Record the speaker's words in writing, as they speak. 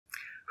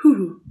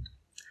Whew.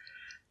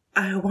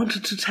 I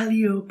wanted to tell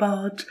you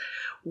about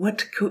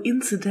what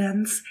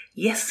coincidence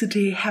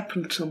yesterday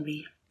happened to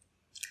me.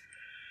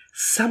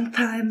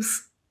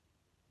 Sometimes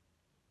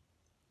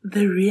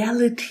the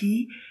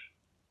reality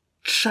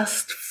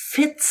just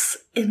fits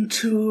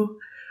into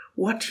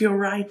what you're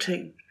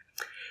writing,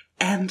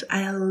 and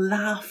I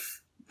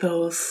love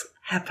those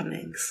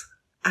happenings.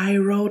 I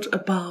wrote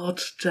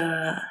about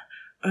the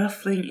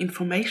Earthling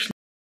information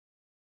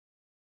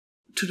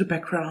to the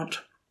background.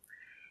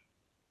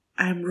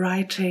 I'm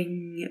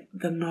writing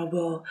the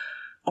novel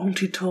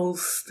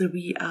Antitol's the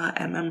VR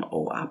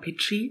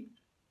MMORPG.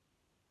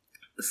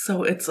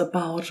 So it's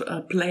about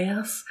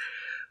players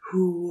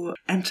who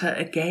enter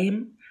a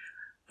game,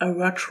 a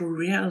virtual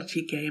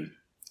reality game.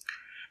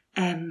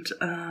 And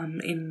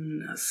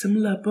in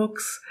similar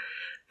books,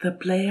 the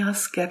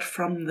players get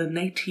from the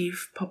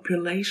native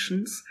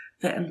populations,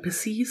 the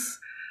NPCs,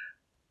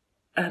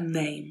 a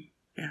name.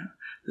 Yeah?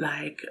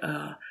 Like,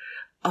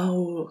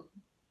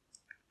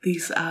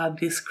 these are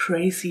these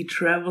crazy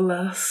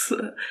travelers,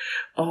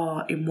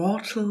 or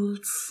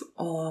immortals,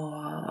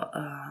 or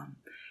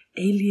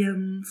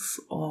aliens,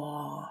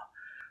 or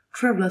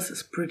travelers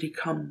is pretty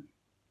common.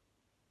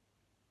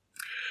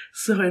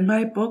 So in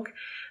my book,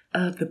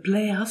 the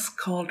players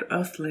called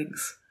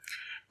Earthlings.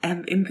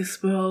 And in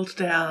this world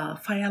there are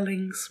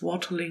firelings,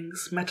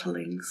 waterlings,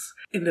 metallings.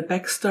 In the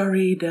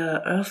backstory,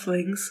 the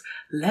Earthlings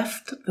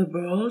left the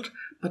world,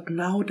 but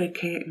now they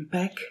came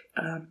back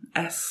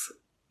as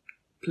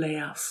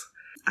players.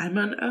 I'm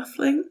an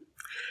Earthling.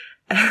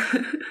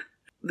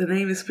 The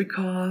name is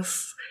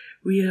because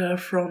we are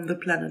from the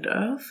planet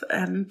Earth,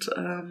 and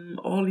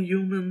all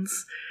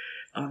humans,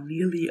 or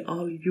nearly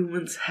all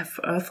humans, have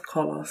earth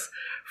colors,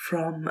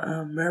 from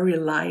very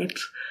light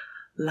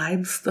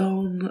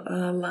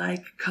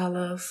limestone-like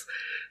colors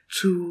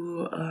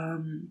to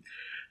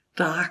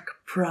dark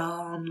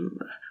brown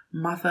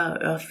mother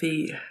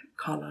earthy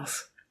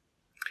colors.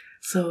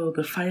 So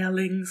the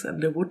firelings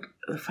and the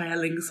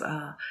firelings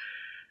are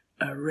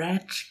a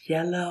red,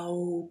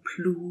 yellow,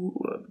 blue,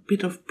 a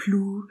bit of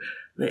blue,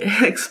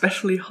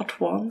 especially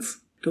hot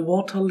ones. The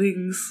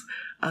waterlings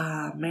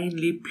are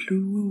mainly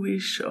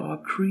bluish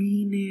or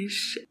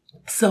greenish.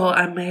 So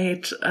I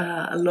made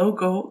a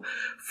logo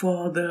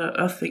for the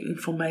Earthling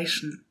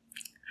information.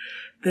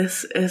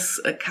 This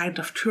is a kind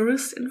of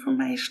tourist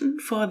information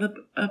for the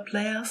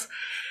players.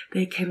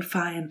 They can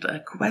find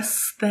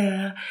quests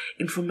there,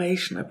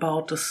 information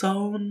about the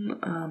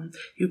zone.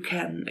 You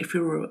can, if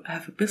you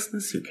have a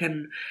business, you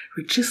can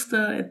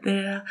register it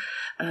there.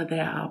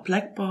 There are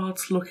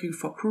blackboards looking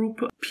for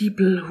group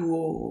people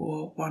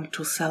who want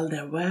to sell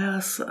their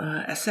wares,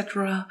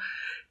 etc.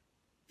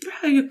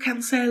 Yeah, you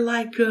can say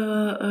like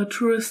a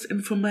tourist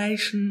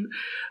information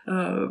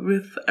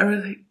with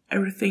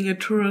everything a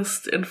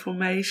tourist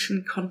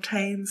information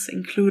contains,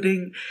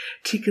 including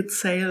ticket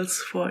sales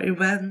for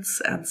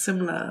events and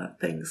similar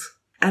things.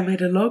 I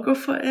made a logo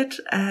for it,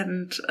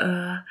 and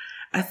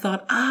I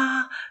thought,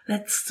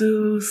 let's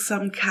do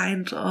some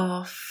kind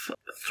of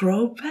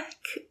throwback.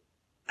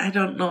 I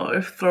don't know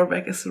if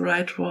throwback is the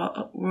right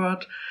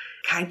word.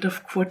 Kind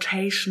of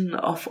quotation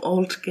of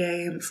old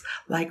games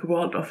like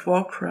World of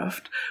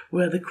Warcraft,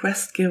 where the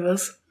quest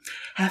givers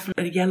have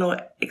a yellow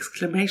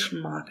exclamation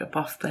mark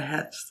above their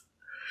heads.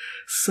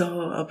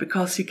 So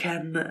because you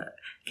can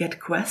get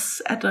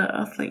quests at the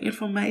Earthling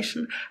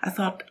information, I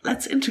thought,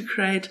 let's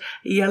integrate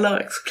a yellow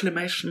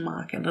exclamation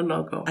mark in the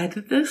logo. I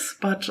did this,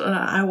 but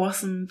I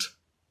wasn't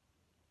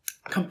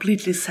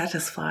completely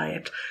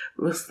satisfied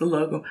with the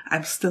logo.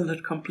 I'm still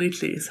not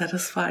completely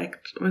satisfied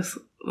with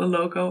the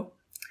logo.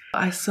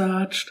 I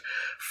searched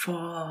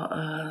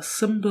for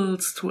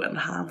symbols to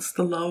enhance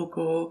the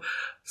logo,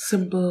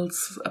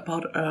 symbols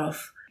about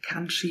Earth,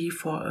 kanji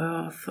for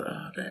Earth,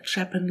 the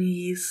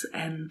Japanese,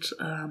 and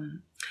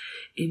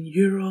in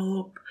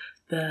Europe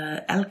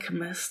the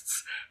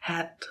alchemists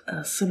had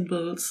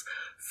symbols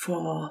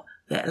for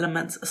the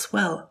elements as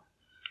well.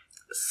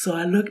 So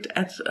I looked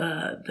at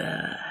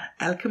the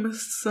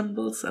alchemist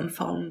symbols and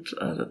found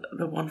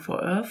the one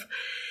for Earth.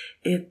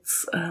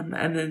 It's an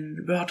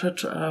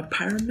inverted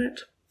pyramid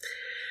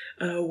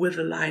with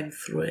a line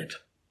through it.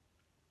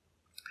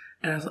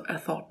 And I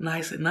thought,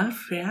 nice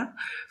enough, yeah.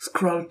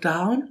 Scrolled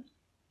down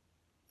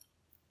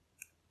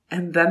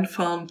and then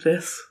found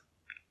this.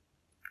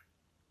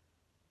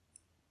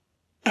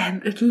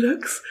 And it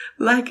looks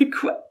like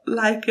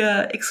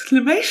a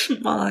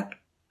exclamation mark.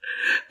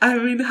 I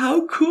mean,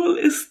 how cool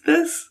is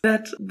this?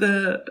 That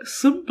the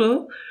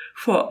symbol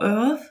for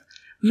Earth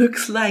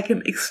looks like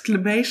an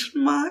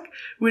exclamation mark,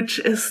 which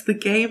is the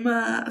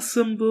gamer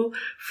symbol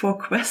for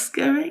quest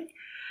giving.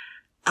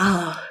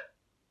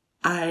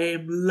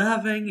 I'm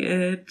loving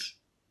it.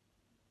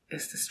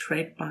 Is this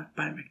trademarked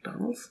by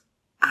McDonald's?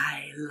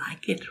 I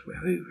like it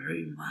very,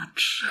 very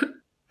much.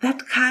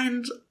 That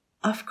kind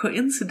of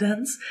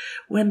coincidence,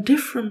 when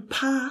different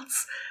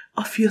parts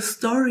of your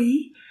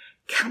story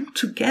come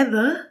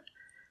together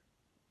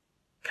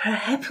per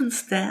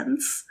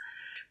happenstance,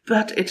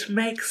 but it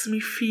makes me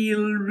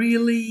feel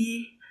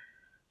really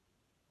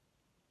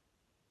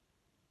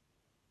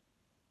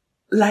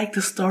like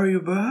the story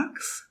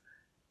works,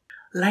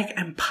 like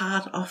I'm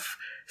part of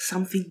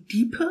something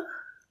deeper.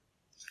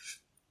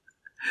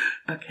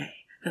 Okay,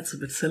 that's a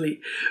bit silly,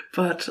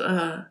 but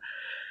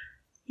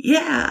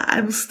yeah,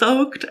 I'm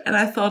stoked, and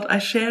I thought I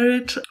share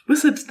it,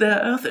 visit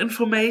the Earth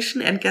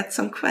information and get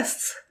some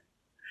quests.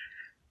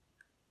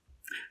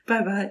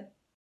 Bye bye.